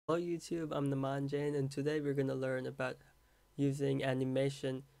Hello YouTube, I'm Naman Jain, and today we're going to learn about using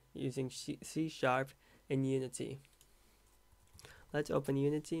animation using C Sharp in Unity. Let's open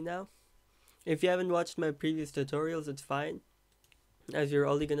Unity now. If you haven't watched my previous tutorials, it's fine, as we're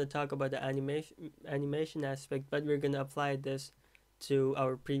only going to talk about the animation aspect, but we're going to apply this to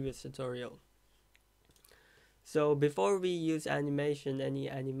our previous tutorial. So before we use any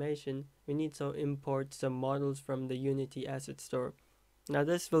animation, we need to import some models from the Unity asset store. Now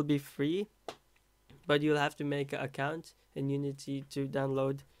this will be free, but you'll have to make an account in Unity to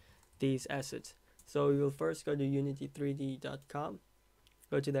download these assets. So you will first go to unity3d.com,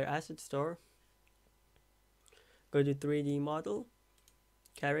 go to their asset store, go to 3D model,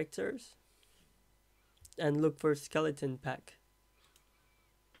 characters, and look for skeleton pack.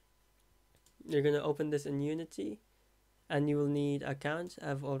 You're going to open this in Unity, and you will need account.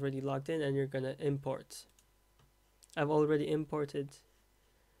 I've already logged in, and you're going to import. I've already imported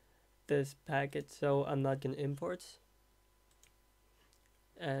this packet, so I'm not going to import.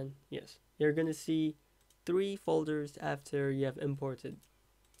 And yes, you're going to see 3 folders after you have imported.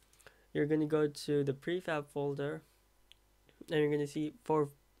 You're going to go to the prefab folder, and you're going to see 4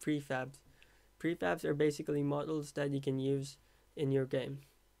 prefabs. Prefabs are basically models that you can use in your game.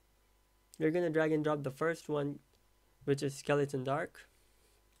 You're going to drag and drop the first one, which is Skeleton Dark.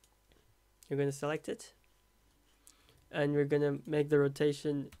 You're going to select it, and we're going to make the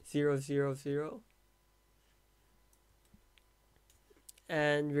rotation 0, 0, 0.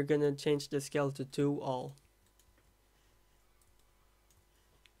 And we're going to change the scale to 2 all.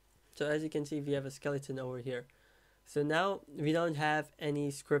 So as you can see, we have a skeleton over here. So now we don't have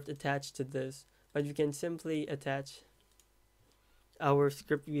any script attached to this, but we can simply attach our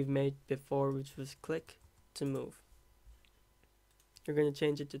script we've made before, which was click to move. We're going to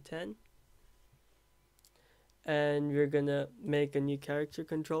change it to 10. And we're going to make a new character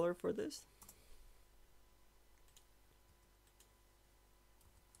controller for this.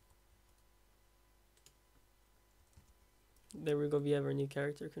 There we go, we have our new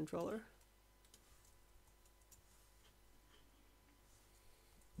character controller.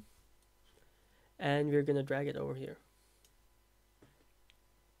 And we're going to drag it over here.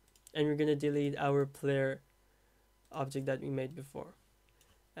 And we're going to delete our player object that we made before.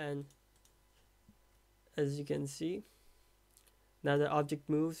 And as you can see, now the object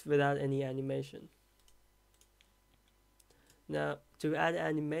moves without any animation. Now to add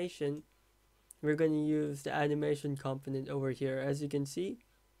animation, we're going to use the animation component over here. As you can see,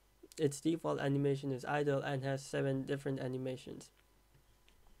 its default animation is idle and has 7 different animations.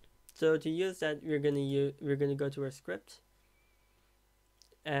 So to use that, we're going to go to our script,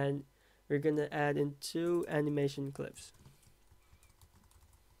 and we're going to add in 2 animation clips.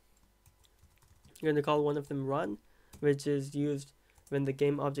 We're going to call one of them run, which is used when the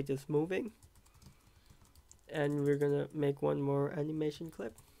game object is moving. And we're going to make one more animation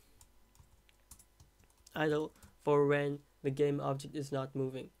clip, idle, for when the game object is not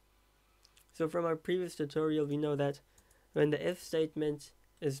moving. So from our previous tutorial, we know that when the if statement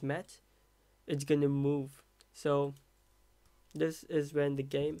is met, it's going to move. So this is when the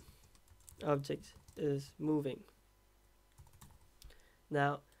game object is moving.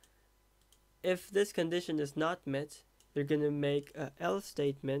 Now if this condition is not met, you're going to make a else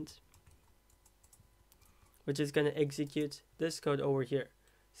statement, which is going to execute this code over here.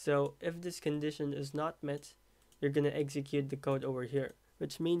 So if this condition is not met, you're going to execute the code over here,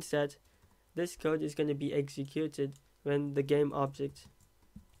 which means that this code is going to be executed when the game object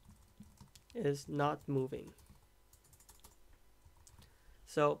is not moving.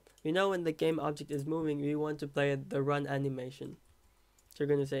 So we know when the game object is moving, we want to play the run animation. So you're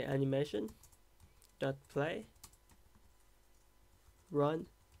going to say animation dot play run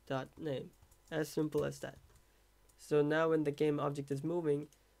dot name. As simple as that. So now when the game object is moving,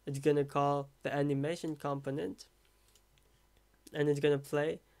 it's going to call the animation component, and it's going to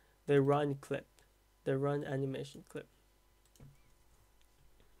play the run clip, the run animation clip.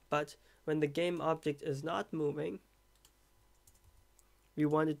 But when the game object is not moving, we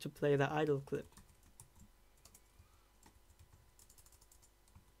want it to play the idle clip.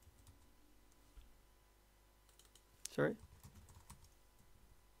 Sorry.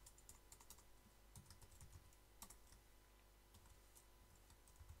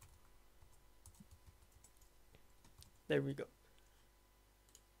 There we go.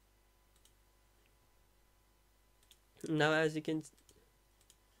 Now as you can,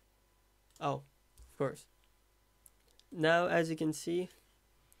 of course. Now as you can see,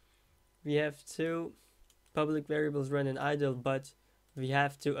 we have 2 public variables run and idle, but we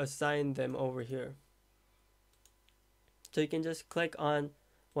have to assign them over here. So you can just click on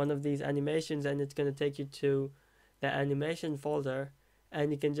one of these animations, and it's going to take you to the animation folder,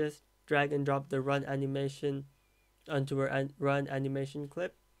 and you can just drag and drop the run animation onto our run animation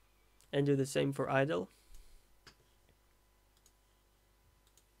clip, and do the same for idle.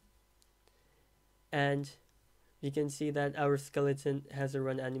 And you can see that our skeleton has a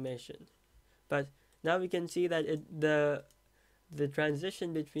run animation. But now we can see that the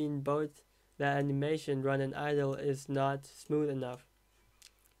transition between both the animation run and idle is not smooth enough.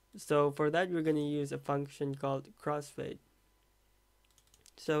 So for that, we're going to use a function called crossfade.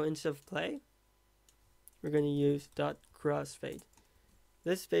 So instead of play, we're going to use .crossfade.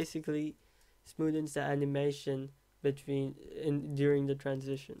 This basically smoothens the animation during the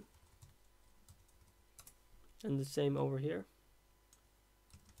transition. And the same over here.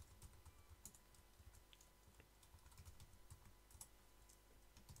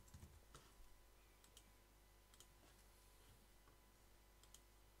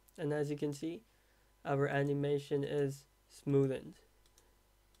 And as you can see, our animation is smoothened.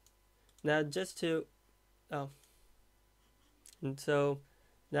 Now just to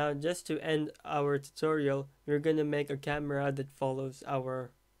end our tutorial, we're gonna make a camera that follows our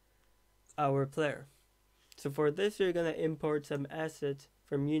player. So for this, we're gonna import some assets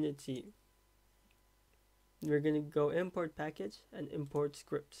from Unity. We're gonna go import package and import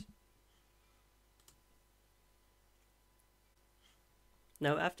scripts.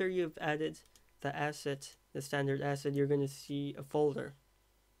 Now after you've added the asset, the standard asset, you're gonna see a folder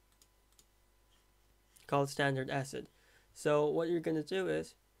called standard asset. So what you're gonna do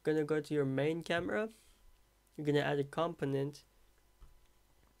is you're gonna go to your main camera, you're gonna add a component,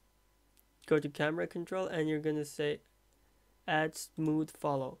 go to camera control, and you're gonna say add smooth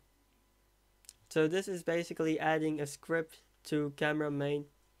follow. So this is basically adding a script to camera main,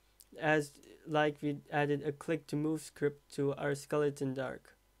 as like we added a click to move script to our skeleton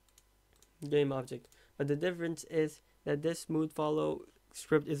dark game object. But the difference is that this smooth follow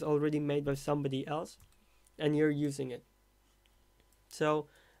script is already made by somebody else and you're using it. So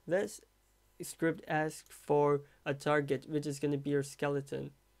this script asks for a target, which is going to be your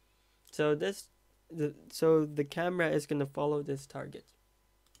skeleton. So the camera is going to follow this target.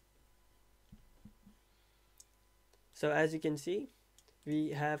 So as you can see,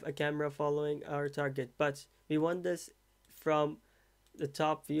 we have a camera following our target, but we want this from the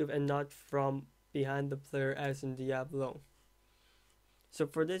top view and not from behind the player as in Diablo. So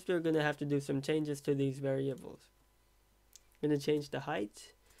for this, we're going to have to do some changes to these variables. I'm going to change the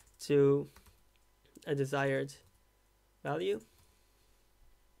height to a desired value.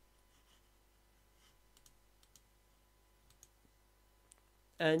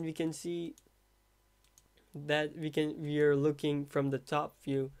 And we can see that we are looking from the top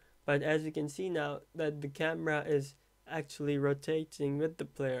view, but as you can see now that the camera is actually rotating with the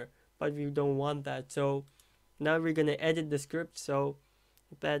player, but we don't want that. So now we're going to edit the script so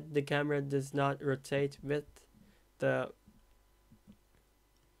that the camera does not rotate with our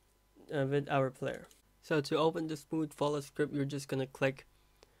player. So to open the smooth follow script, you're just going to click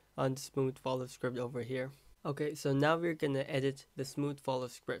on the smooth follow script over here. Okay, so now we're going to edit the smooth follow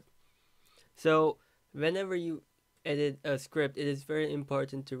script. So whenever you edit a script, it is very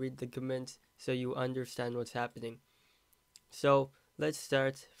important to read the comments so you understand what's happening. So let's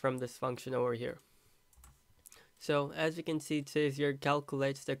start from this function over here. So as you can see, it says here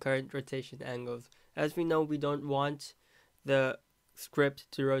calculates the current rotation angles. As we know, we don't want the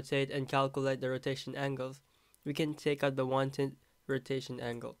script to rotate and calculate the rotation angles. We can take out the wanted rotation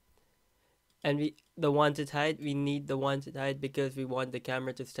angle. And the wanted height, we need the wanted height because we want the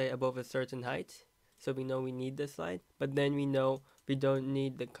camera to stay above a certain height. So we know we need this line, but then we know we don't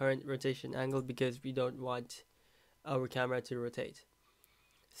need the current rotation angle because we don't want our camera to rotate.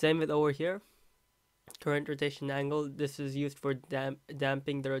 Same with over here, current rotation angle. This is used for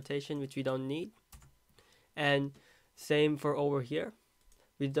damping the rotation, which we don't need. And same for over here.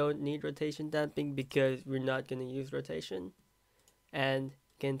 We don't need rotation damping because we're not going to use rotation. And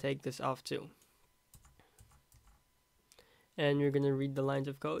can take this off too. And we're going to read the lines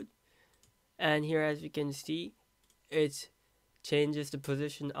of code. And here, as you can see, it changes the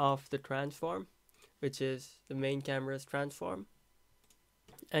position of the transform, which is the main camera's transform.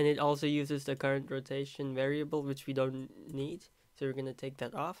 And it also uses the current rotation variable, which we don't need. So we're going to take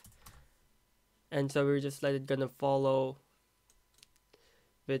that off. And so we're just gonna follow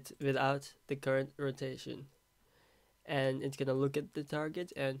without the current rotation. And it's gonna look at the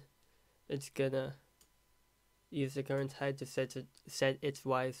target and it's gonna use the current height to set its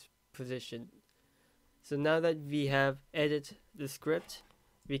Y position. So now that we have edited the script,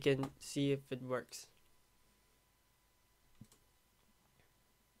 we can see if it works.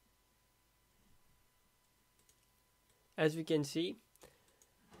 As we can see,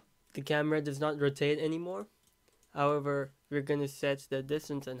 the camera does not rotate anymore. However, we're going to set the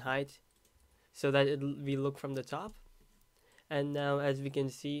distance and height so that we look from the top. And now, as we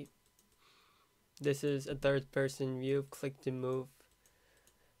can see, this is a third person view, click to move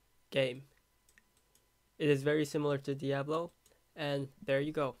game. It is very similar to Diablo, and there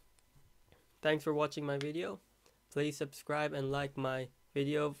you go. Thanks for watching my video. Please subscribe and like my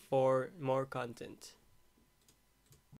video for more content.